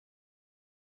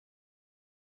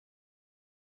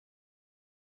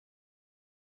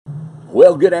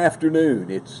Well, good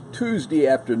afternoon. It's Tuesday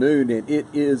afternoon, and it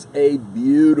is a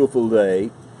beautiful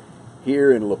day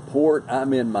here in LaPorte.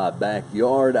 I'm in my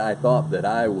backyard. I thought that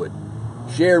I would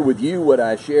share with you what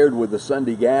I shared with the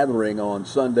Sunday gathering on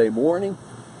Sunday morning,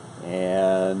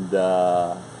 and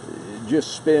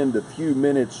just spend a few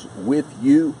minutes with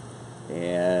you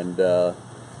and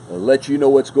let you know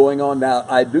what's going on. Now,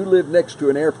 I do live next to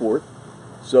an airport.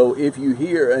 So if you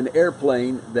hear an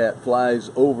airplane that flies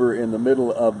over in the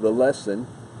middle of the lesson,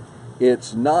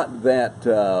 it's not that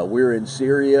we're in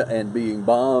Syria and being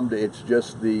bombed. It's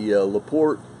just the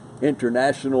LaPorte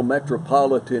International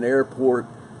Metropolitan Airport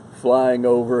flying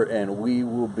over, and we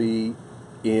will be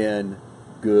in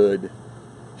good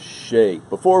shape.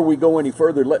 Before we go any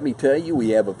further, let me tell you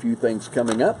we have a few things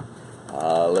coming up.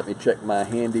 Let me check my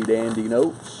handy dandy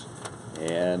notes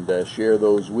and share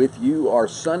those with you. Our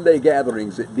Sunday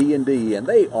gatherings at D&D, and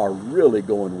they are really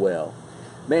going well.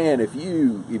 Man, if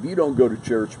you don't go to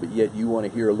church, but yet you want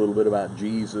to hear a little bit about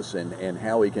Jesus and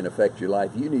how he can affect your life,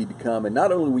 you need to come. And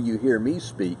not only will you hear me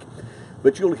speak,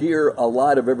 but you'll hear a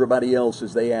lot of everybody else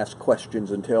as they ask questions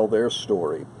and tell their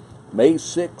story. May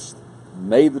 6th,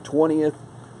 May the 20th,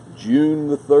 June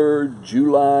the 3rd,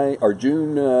 June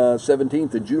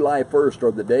 17th and July 1st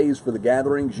are the days for the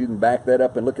gatherings. You can back that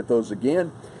up and look at those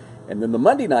again. And then the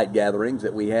Monday night gatherings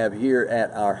that we have here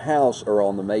at our house are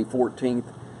on the May 14th,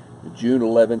 June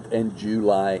 11th, and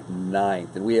July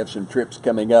 9th. And we have some trips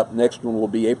coming up. Next one will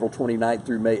be April 29th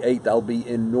through May 8th. I'll be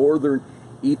in northern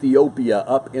Ethiopia,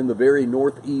 up in the very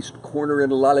northeast corner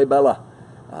in Lalibela.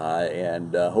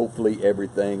 And hopefully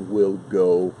everything will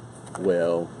go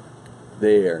well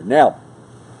there. Now,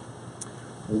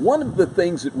 one of the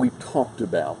things that we've talked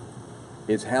about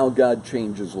is how God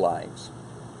changes lives.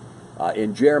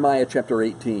 In Jeremiah chapter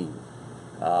 18,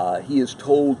 he is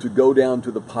told to go down to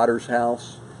the potter's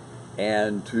house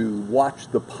and to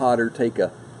watch the potter take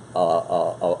a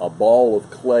ball of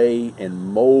clay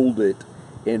and mold it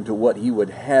into what he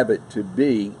would have it to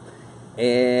be.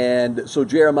 And so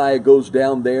Jeremiah goes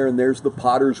down there, and there's the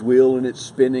potter's wheel, and it's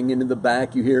spinning, and in the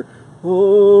back you hear,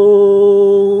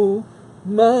 "Oh,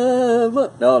 my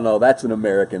love." No, that's an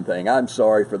American thing. I'm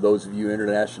sorry for those of you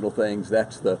international things.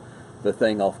 That's the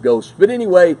thing off Ghost. But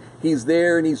anyway, he's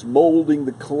there and he's molding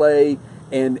the clay,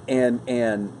 and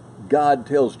God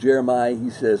tells Jeremiah, he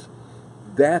says,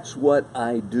 "That's what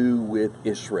I do with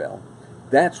Israel.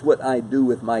 That's what I do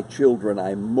with my children.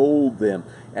 I mold them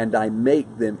and I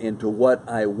make them into what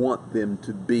I want them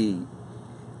to be."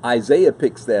 Isaiah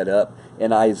picks that up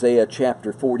in Isaiah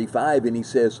chapter 45, and he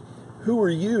says, "Who are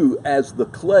you as the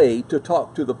clay to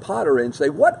talk to the potter and say,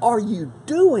 'What are you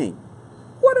doing?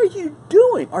 What are you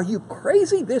doing? Are you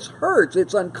crazy? This hurts.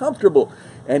 It's uncomfortable.'"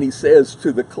 And he says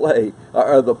to the clay,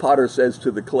 or the potter says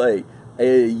to the clay,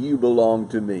 "Hey, you belong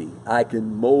to me. I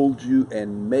can mold you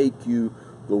and make you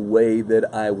the way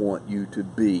that I want you to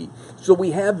be." So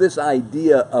we have this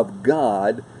idea of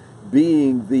God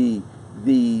being the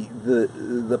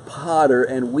potter,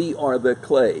 and we are the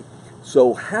clay.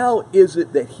 So how is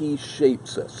it that he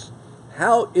shapes us?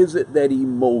 How is it that he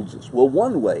molds us? Well,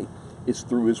 one way is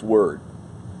through his word.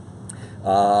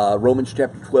 Romans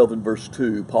chapter 12 and verse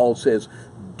 2, Paul says,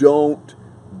 "Don't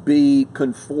be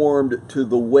conformed to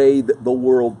the way that the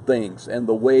world thinks and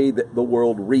the way that the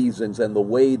world reasons and the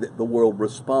way that the world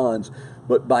responds,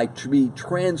 but be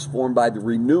transformed by the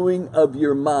renewing of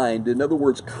your mind." In other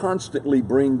words, constantly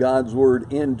bring God's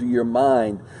word into your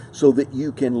mind so that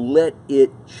you can let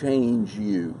it change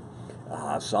you.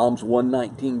 Psalms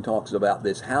 119 talks about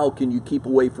this. How can you keep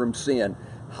away from sin?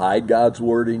 Hide God's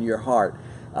word in your heart.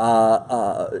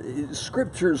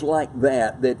 Scriptures like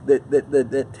that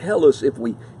tell us if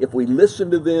we listen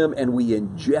to them and we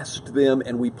ingest them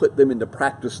and we put them into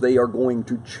practice, they are going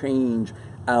to change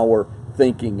our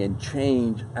thinking and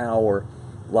change our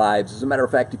lives. As a matter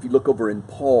of fact, if you look over in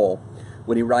Paul,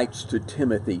 when he writes to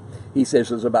Timothy, he says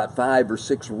there's about 5 or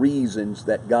 6 reasons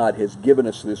that God has given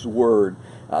us this word.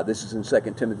 This is in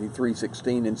 2 Timothy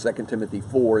 3:16 and 2 Timothy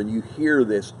 4, and you hear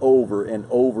this over and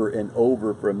over and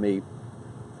over from me.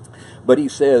 But he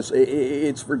says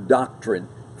it's for doctrine,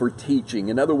 for teaching.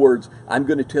 In other words, I'm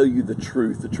going to tell you the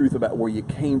truth about where you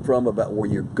came from, about where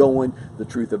you're going, the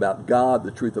truth about God,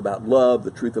 the truth about love,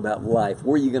 the truth about life.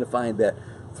 Where are you going to find that?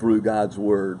 Through God's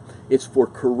word. It's for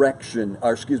correction,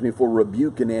 for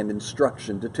rebuking and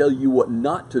instruction, to tell you what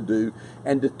not to do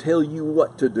and to tell you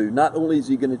what to do. Not only is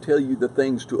he going to tell you the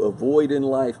things to avoid in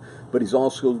life, but he's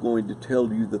also going to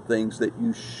tell you the things that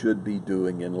you should be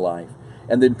doing in life.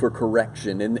 And then for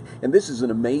correction. And this is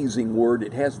an amazing word.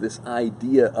 It has this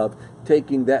idea of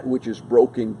taking that which is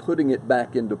broken, putting it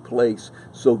back into place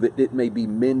so that it may be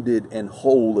mended and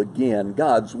whole again.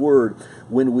 God's word,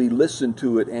 when we listen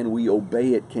to it and we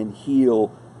obey it, can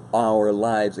heal our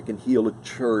lives. It can heal a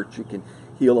church. It can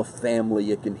heal a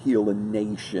family. It can heal a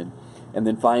nation. And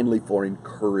then finally, for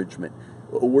encouragement.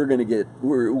 We're going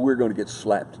to get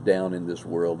slapped down in this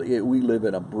world. We live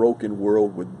in a broken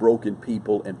world with broken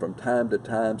people, and from time to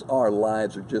time, our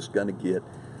lives are just going to get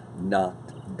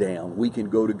knocked down. We can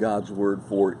go to God's word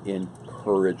for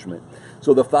encouragement.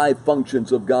 So the 5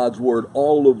 functions of God's word,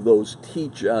 all of those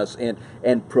teach us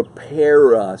and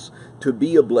prepare us to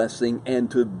be a blessing and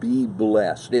to be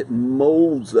blessed. It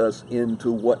molds us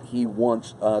into what He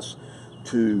wants us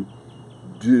to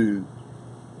do.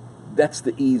 That's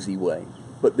the easy way.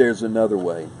 But there's another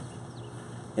way,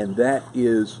 and that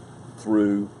is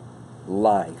through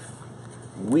life.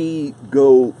 We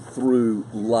go through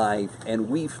life, and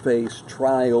we face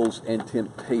trials and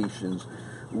temptations.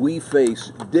 We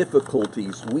face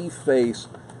difficulties. We face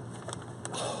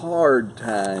hard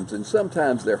times, and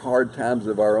sometimes they're hard times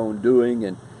of our own doing,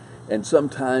 and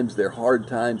sometimes they're hard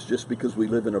times just because we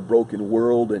live in a broken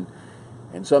world, and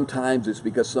sometimes it's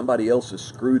because somebody else has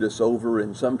screwed us over,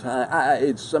 and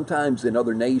sometimes in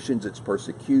other nations it's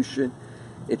persecution.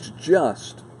 It's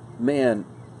just, man,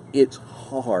 it's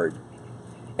hard.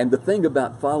 And the thing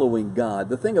about following God,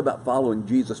 the thing about following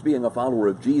Jesus, being a follower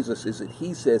of Jesus, is that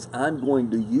He says, I'm going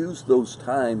to use those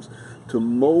times to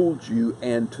mold you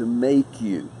and to make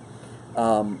you.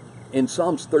 In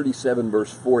Psalms 37,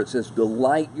 verse 4, it says,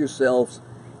 delight yourselves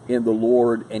in the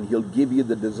Lord, and He'll give you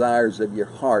the desires of your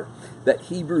heart. That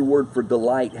Hebrew word for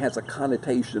delight has a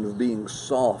connotation of being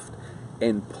soft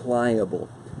and pliable.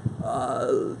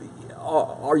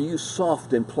 Are you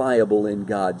soft and pliable in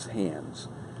God's hands?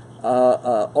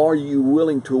 Are you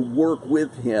willing to work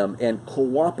with Him and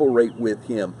cooperate with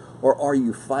Him? Or are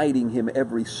you fighting Him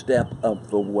every step of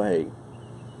the way?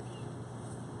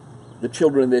 The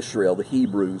children of Israel, the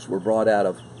Hebrews, were brought out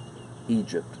of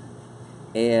Egypt.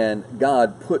 And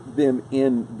God put them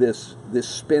in this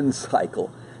spin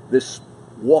cycle, this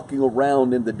walking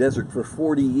around in the desert for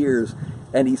 40 years.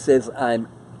 And He says,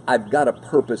 I've got a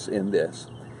purpose in this.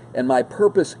 And my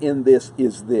purpose in this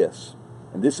is this.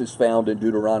 And this is found in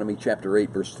Deuteronomy chapter 8,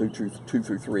 verse 2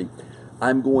 through 3.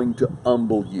 I'm going to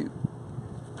humble you.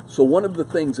 So one of the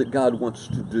things that God wants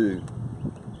to do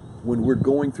when we're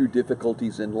going through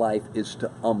difficulties in life is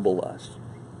to humble us.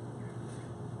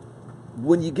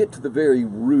 When you get to the very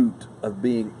root of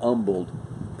being humbled,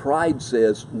 pride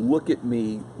says, look at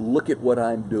me, look at what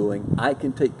I'm doing, I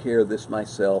can take care of this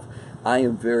myself, I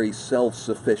am very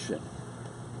self-sufficient.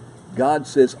 God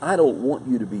says, I don't want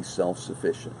you to be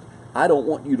self-sufficient. I don't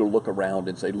want you to look around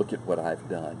and say, look at what I've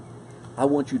done. I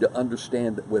want you to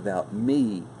understand that without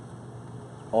me,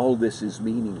 all this is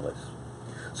meaningless.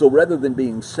 So rather than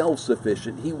being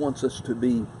self-sufficient, He wants us to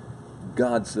be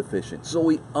God-sufficient. So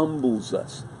He humbles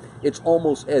us. It's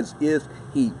almost as if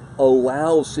He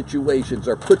allows situations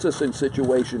or puts us in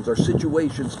situations, or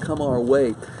situations come our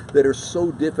way that are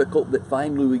so difficult that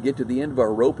finally we get to the end of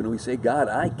our rope and we say, God,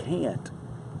 I can't.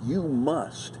 You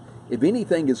must. If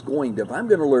I'm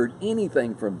going to learn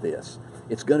anything from this,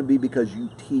 it's going to be because you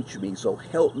teach me. So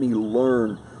help me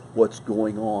learn what's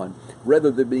going on.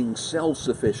 Rather than being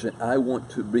self-sufficient, I want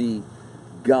to be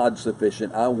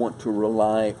God-sufficient. I want to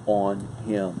rely on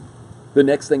Him. The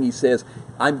next thing He says,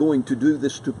 I'm going to do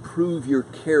this to prove your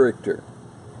character.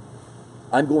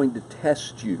 I'm going to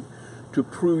test you to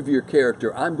prove your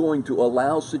character. I'm going to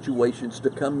allow situations to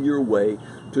come your way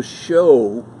to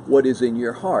show what is in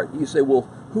your heart. You say, well,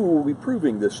 who are we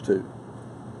proving this to?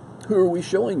 Who are we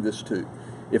showing this to?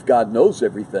 If God knows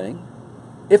everything,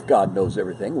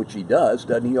 which He does,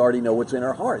 doesn't He already know what's in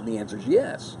our heart? And the answer is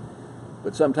yes.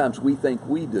 But sometimes we think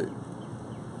we do.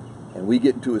 And we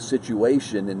get into a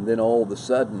situation, and then all of a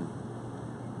sudden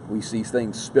we see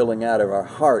things spilling out of our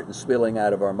heart and spilling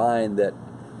out of our mind that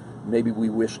maybe we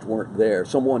wished weren't there.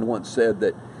 Someone once said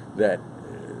that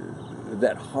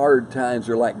hard times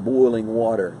are like boiling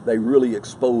water. They really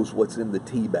expose what's in the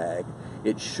tea bag.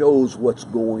 It shows what's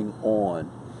going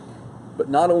on. But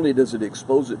not only does it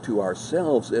expose it to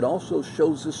ourselves, it also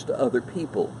shows us to other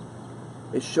people.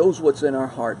 It shows what's in our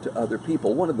heart to other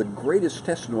people. One of the greatest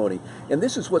testimony, and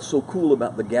this is what's so cool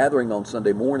about the gathering on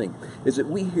Sunday morning, is that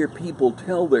we hear people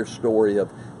tell their story of,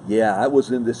 yeah, I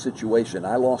was in this situation.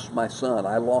 I lost my son.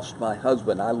 I lost my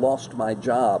husband. I lost my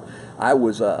job. I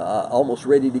was almost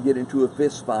ready to get into a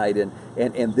fist fight, and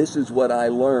this is what I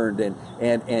learned,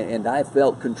 and I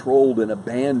felt controlled and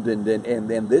abandoned,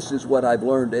 and this is what I've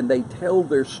learned. And they tell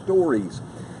their stories.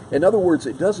 In other words,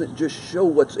 it doesn't just show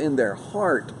what's in their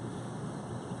heart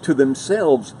to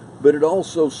themselves, but it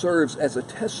also serves as a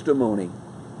testimony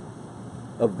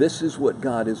of this is what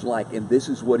God is like and this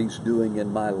is what He's doing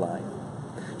in my life.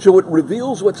 So it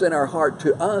reveals what's in our heart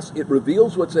to us, it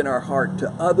reveals what's in our heart to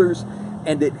others,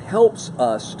 and it helps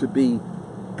us to be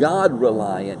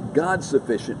God-reliant,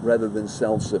 God-sufficient rather than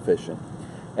self-sufficient.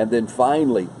 And then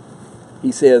finally,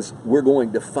 he says, we're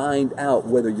going to find out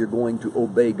whether you're going to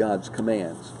obey God's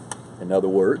commands. In other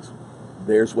words,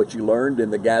 there's what you learned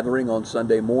in the gathering on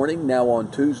Sunday morning. Now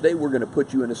on Tuesday, we're going to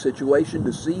put you in a situation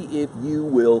to see if you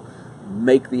will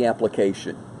make the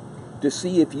application, to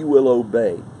see if you will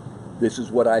obey. This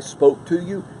is what I spoke to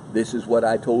you. This is what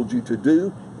I told you to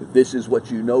do. This is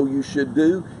what you know you should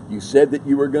do. You said that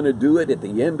you were going to do it at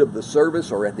the end of the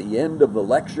service or at the end of the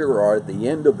lecture or at the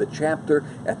end of the chapter,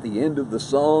 at the end of the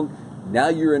song. Now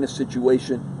you're in a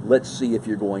situation. Let's see if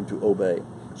you're going to obey.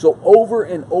 So over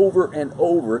and over and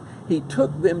over, he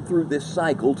took them through this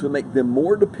cycle to make them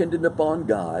more dependent upon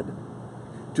God,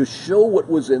 to show what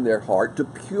was in their heart, to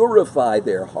purify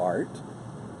their heart,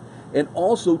 and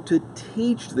also to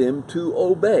teach them to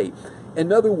obey.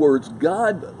 In other words,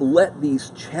 God let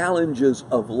these challenges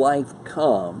of life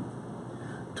come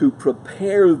to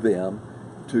prepare them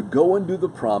to go into the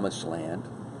promised land,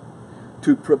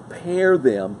 to prepare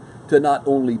them to not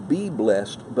only be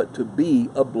blessed, but to be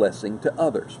a blessing to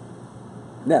others.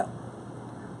 Now,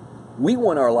 we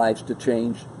want our lives to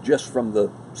change just from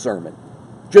the sermon,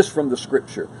 just from the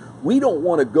scripture. We don't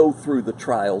want to go through the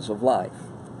trials of life.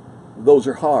 Those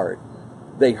are hard.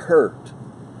 They hurt.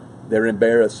 They're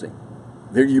embarrassing.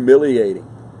 They're humiliating.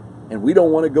 And we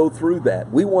don't want to go through that.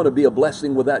 We want to be a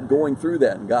blessing without going through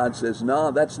that. And God says,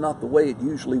 no, that's not the way it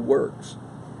usually works.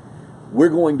 We're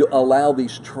going to allow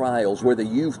these trials, whether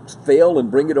you fail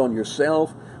and bring it on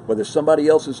yourself, whether somebody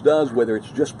else's does, whether it's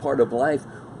just part of life,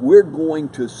 we're going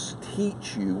to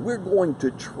teach you. We're going to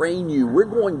train you. We're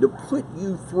going to put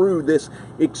you through this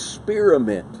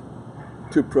experiment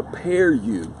to prepare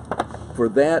you for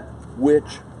that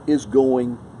which is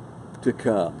going to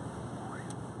come.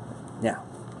 Now,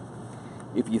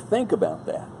 if you think about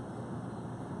that,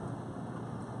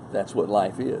 that's what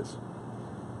life is.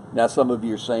 Now, some of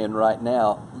you are saying right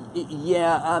now,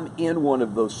 yeah, I'm in one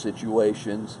of those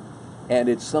situations, and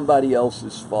it's somebody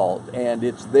else's fault, and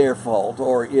it's their fault,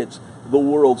 or it's the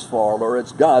world's fault, or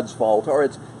it's God's fault, or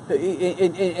it's...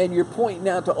 And you're pointing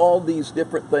out to all these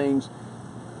different things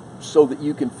so that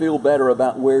you can feel better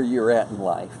about where you're at in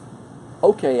life.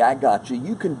 Okay, I got you.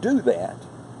 You can do that.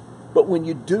 But when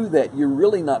you do that, you're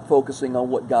really not focusing on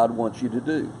what God wants you to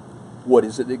do. What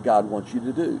is it that God wants you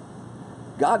to do?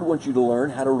 God wants you to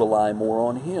learn how to rely more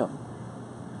on Him.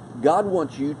 God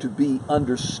wants you to be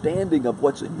understanding of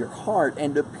what's in your heart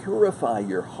and to purify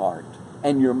your heart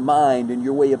and your mind and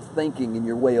your way of thinking and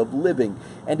your way of living.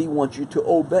 And He wants you to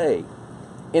obey.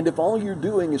 And if all you're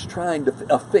doing is trying to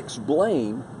affix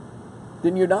blame,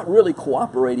 then you're not really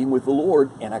cooperating with the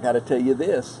Lord. And I got to tell you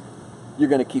this, you're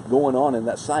going to keep going on in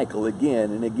that cycle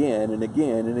again and again and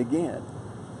again and again.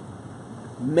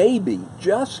 Maybe,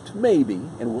 just maybe,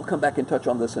 and we'll come back and touch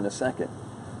on this in a second,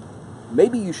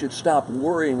 maybe you should stop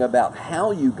worrying about how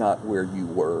you got where you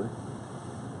were.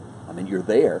 I mean, you're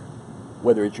there.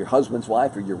 Whether it's your husband's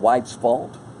wife or your wife's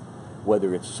fault,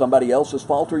 whether it's somebody else's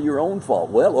fault or your own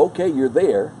fault. Well, okay, you're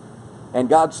there, and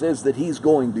God says that He's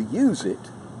going to use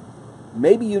it.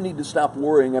 Maybe you need to stop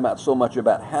worrying about so much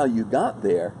about how you got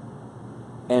there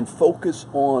and focus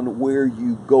on where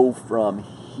you go from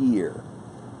here.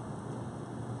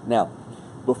 Now,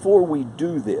 before we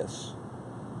do this,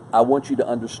 I want you to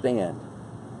understand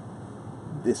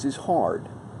this is hard.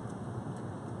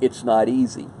 It's not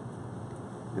easy.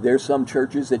 There's some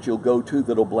churches that you'll go to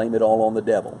that'll blame it all on the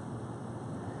devil.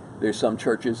 There's some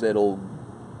churches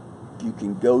you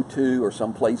can go to, or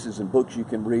some places and books you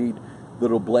can read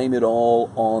that'll blame it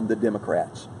all on the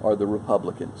Democrats or the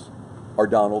Republicans or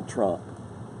Donald Trump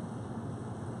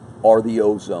or the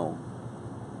ozone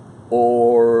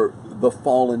or the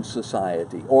fallen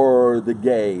society or the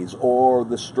gays or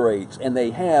the straights. And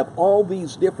they have all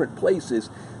these different places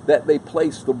that they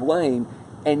place the blame,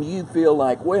 and you feel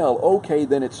like, well, okay,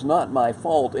 then it's not my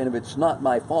fault. And if it's not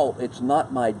my fault, it's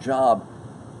not my job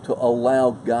to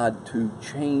allow God to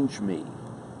change me.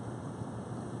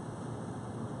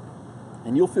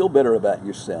 And you'll feel better about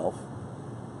yourself,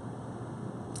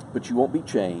 but you won't be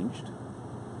changed.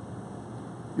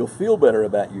 You'll feel better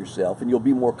about yourself, and you'll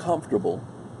be more comfortable,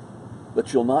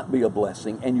 but you'll not be a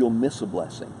blessing, and you'll miss a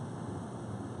blessing.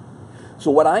 So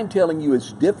what I'm telling you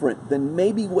is different than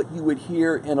maybe what you would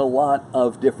hear in a lot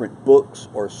of different books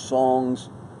or songs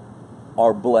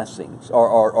or blessings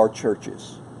or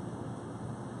churches.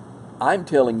 I'm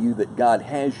telling you that God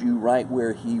has you right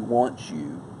where He wants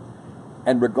you.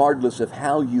 And regardless of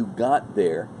how you got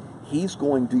there, He's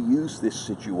going to use this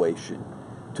situation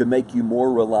to make you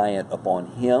more reliant upon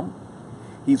Him.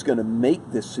 He's going to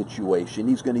make this situation,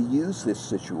 He's going to use this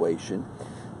situation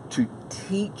to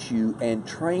teach you and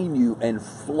train you and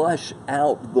flush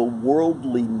out the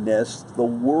worldliness, the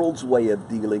world's way of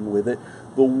dealing with it,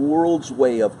 the world's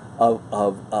way of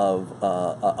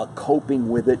coping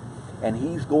with it. And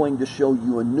He's going to show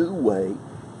you a new way,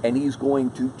 and He's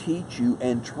going to teach you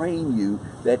and train you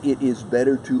that it is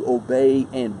better to obey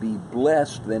and be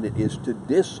blessed than it is to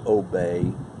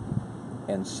disobey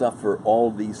and suffer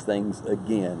all these things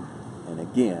again and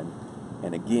again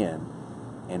and again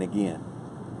and again.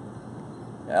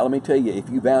 Now, let me tell you, if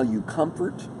you value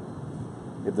comfort,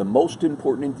 if the most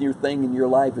important thing in your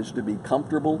life is to be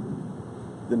comfortable,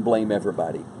 then blame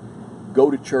everybody. Go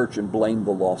to church and blame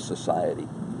the Law Society.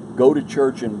 Go to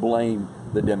church and blame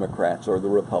the Democrats or the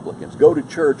Republicans. Go to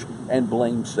church and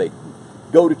blame Satan.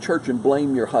 Go to church and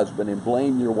blame your husband and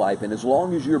blame your wife. And as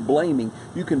long as you're blaming,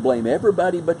 you can blame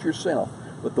everybody but yourself.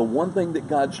 But the one thing that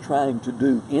God's trying to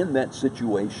do in that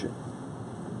situation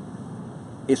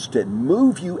is to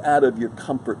move you out of your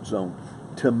comfort zone,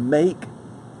 to make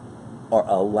or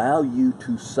allow you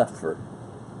to suffer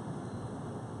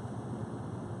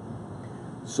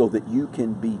so that you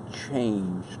can be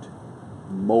changed,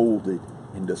 molded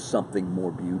into something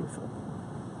more beautiful.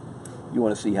 You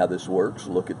want to see how this works?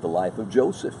 Look at the life of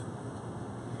Joseph.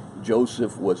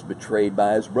 Joseph was betrayed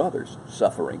by his brothers,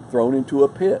 suffering. Thrown into a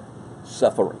pit,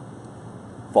 suffering.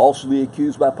 Falsely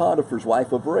accused by Potiphar's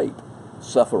wife of rape,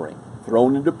 suffering.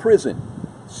 Thrown into prison,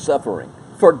 suffering.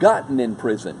 Forgotten in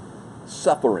prison,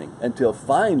 suffering. Until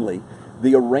finally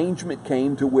the arrangement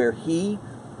came to where he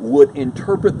would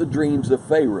interpret the dreams of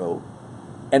Pharaoh,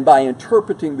 and by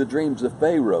interpreting the dreams of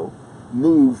Pharaoh,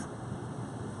 move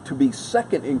to be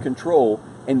second in control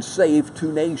and save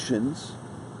two nations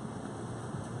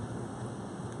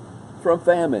from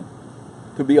famine,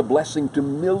 to be a blessing to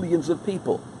millions of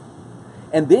people.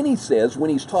 And then he says, when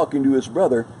he's talking to his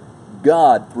brother,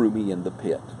 God threw me in the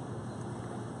pit.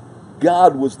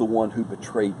 God was the one who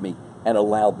betrayed me and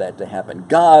allowed that to happen.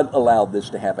 God allowed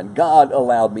this to happen. God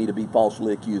allowed me to be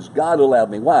falsely accused. God allowed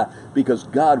me. Why? Because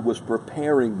God was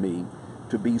preparing me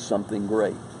to be something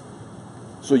great.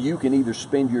 So you can either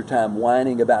spend your time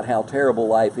whining about how terrible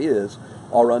life is,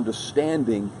 or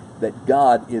understanding that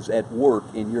God is at work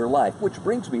in your life. Which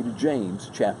brings me to James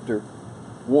chapter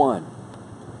 1.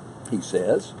 He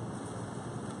says,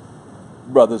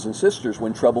 brothers and sisters,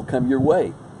 when trouble come your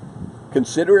way,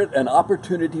 consider it an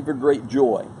opportunity for great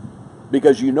joy,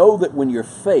 because you know that when your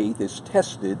faith is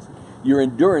tested, your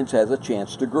endurance has a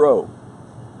chance to grow.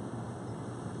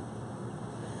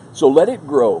 So let it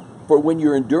grow, for when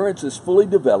your endurance is fully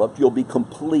developed, you'll be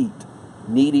complete,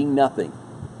 needing nothing.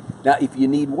 Now, if you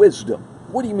need wisdom,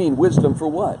 what do you mean wisdom for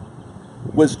what?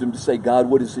 Wisdom to say, God,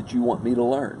 what is it you want me to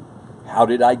learn? How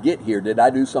did I get here? Did I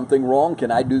do something wrong?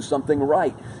 Can I do something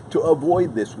right to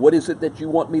avoid this? What is it that you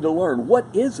want me to learn? What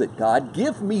is it, God?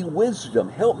 Give me wisdom.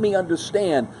 Help me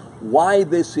understand why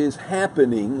this is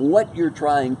happening, what you're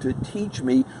trying to teach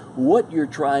me, what you're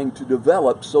trying to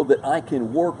develop, so that I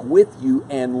can work with you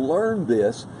and learn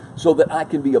this, so that I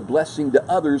can be a blessing to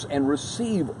others and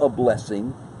receive a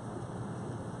blessing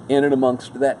in and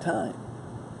amongst that time.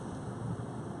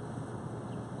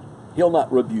 He'll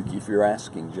not rebuke you if you're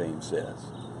asking, James says.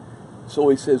 So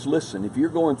he says, listen, if you're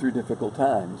going through difficult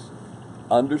times,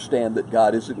 understand that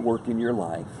God is at work in your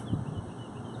life.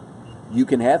 You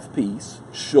can have peace,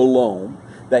 shalom,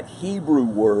 that Hebrew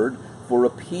word for a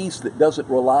peace that doesn't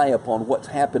rely upon what's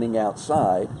happening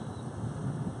outside,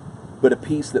 but a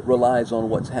peace that relies on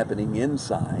what's happening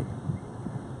inside.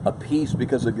 A peace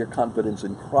because of your confidence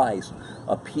in Christ.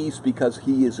 A peace because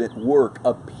He is at work.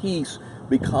 A peace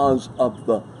because of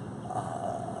the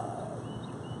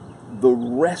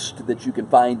rest that you can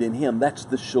find in Him. That's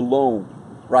the shalom.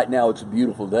 Right now it's a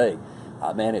beautiful day.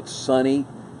 Man, it's sunny.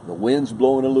 The wind's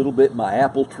blowing a little bit. My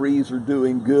apple trees are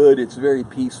doing good. It's very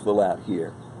peaceful out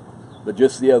here. But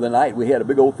just the other night we had a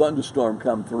big old thunderstorm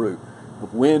come through. The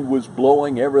wind was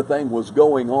blowing. Everything was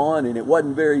going on, and it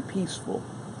wasn't very peaceful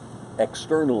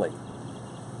externally.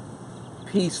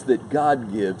 Peace that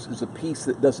God gives is a peace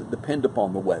that doesn't depend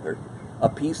upon the weather. A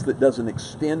peace that doesn't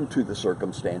extend to the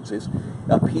circumstances,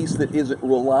 a peace that isn't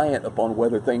reliant upon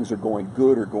whether things are going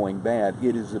good or going bad.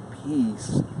 It is a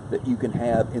peace that you can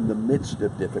have in the midst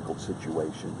of difficult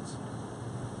situations.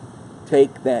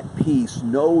 Take that peace.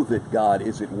 Know that God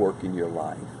is at work in your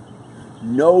life.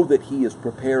 Know that He is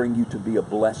preparing you to be a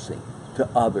blessing to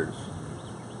others,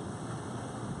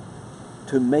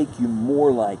 to make you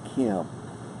more like Him,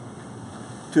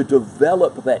 to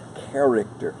develop that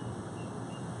character,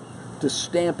 to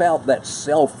stamp out that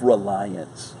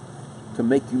self-reliance, to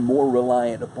make you more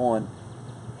reliant upon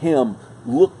Him.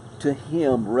 Look to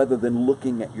Him rather than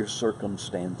looking at your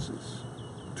circumstances,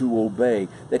 to obey,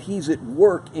 that He's at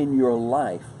work in your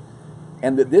life,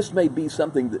 and that this may be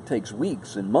something that takes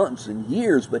weeks and months and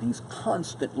years, but He's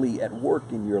constantly at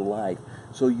work in your life,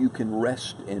 so you can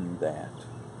rest in that.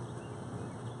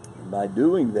 And by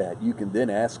doing that, you can then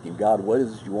ask Him, God, what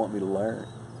is it you want me to learn?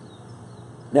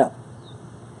 Now,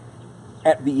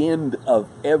 at the end of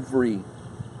every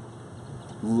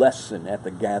lesson at the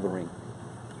gathering,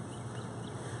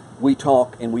 we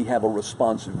talk and we have a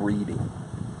responsive reading.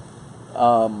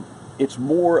 It's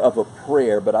more of a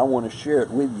prayer, but I want to share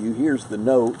it with you. Here's the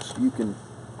notes. You can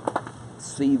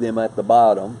see them at the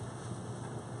bottom.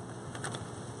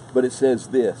 But it says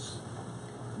this: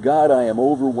 God, I am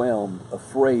overwhelmed,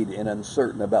 afraid, and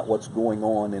uncertain about what's going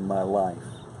on in my life.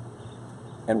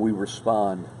 And we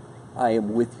respond, I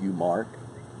am with you, Mark.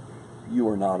 You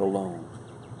are not alone.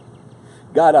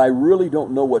 God, I really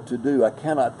don't know what to do. I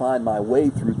cannot find my way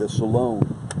through this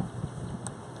alone.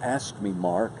 Ask me,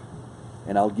 Mark,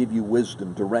 and I'll give you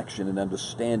wisdom, direction, and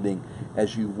understanding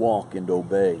as you walk and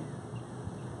obey.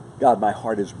 God, my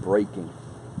heart is breaking.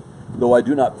 Though I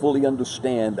do not fully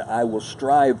understand, I will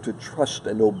strive to trust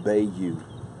and obey you.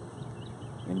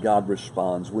 And God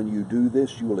responds, when you do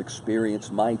this, you will experience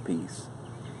my peace.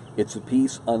 It's a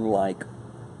peace unlike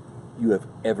you have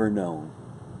ever known.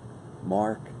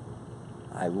 Mark,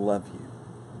 I love you,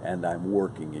 and I'm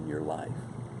working in your life.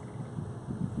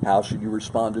 How should you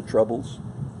respond to troubles?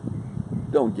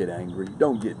 Don't get angry.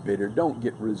 Don't get bitter. Don't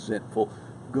get resentful.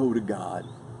 Go to God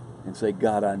and say,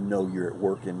 God, I know you're at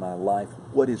work in my life.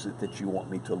 What is it that you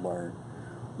want me to learn?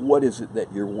 What is it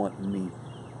that you're wanting me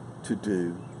to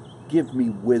do? Give me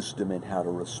wisdom in how to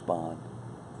respond.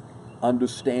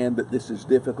 Understand that this is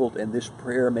difficult, and this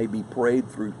prayer may be prayed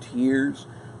through tears,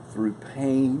 through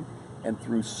pain, and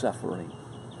through suffering.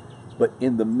 But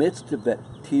in the midst of that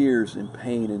tears and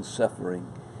pain and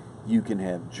suffering, you can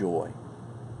have joy.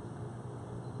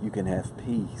 You can have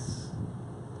peace.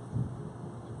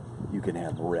 You can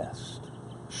have rest.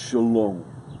 Shalom.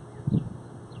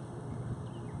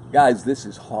 Guys, this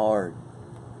is hard,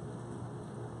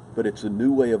 but it's a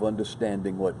new way of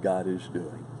understanding what God is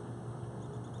doing.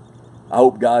 I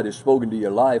hope God has spoken to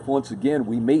your life. Once again,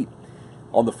 we meet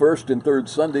on the first and third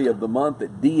Sunday of the month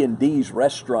at D&D's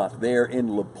Restaurant there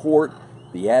in LaPorte.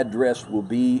 The address will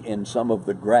be in some of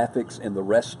the graphics and the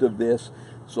rest of this.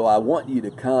 So I want you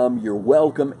to come. You're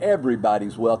welcome.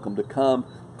 Everybody's welcome to come.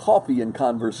 Coffee and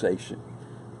conversation.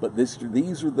 But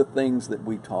these are the things that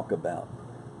we talk about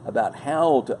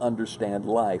how to understand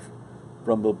life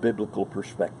from a biblical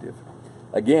perspective.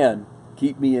 Again,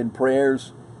 keep me in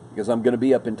prayers, because I'm going to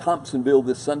be up in Thompsonville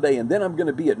this Sunday, and then I'm going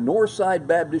to be at Northside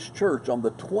Baptist Church on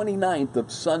the 29th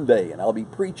of Sunday, and I'll be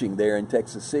preaching there in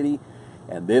Texas City,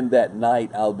 and then that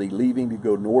night I'll be leaving to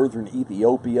go northern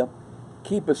Ethiopia.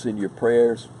 Keep us in your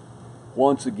prayers.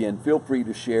 Once again, feel free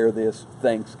to share this.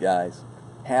 Thanks, guys.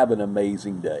 Have an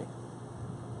amazing day.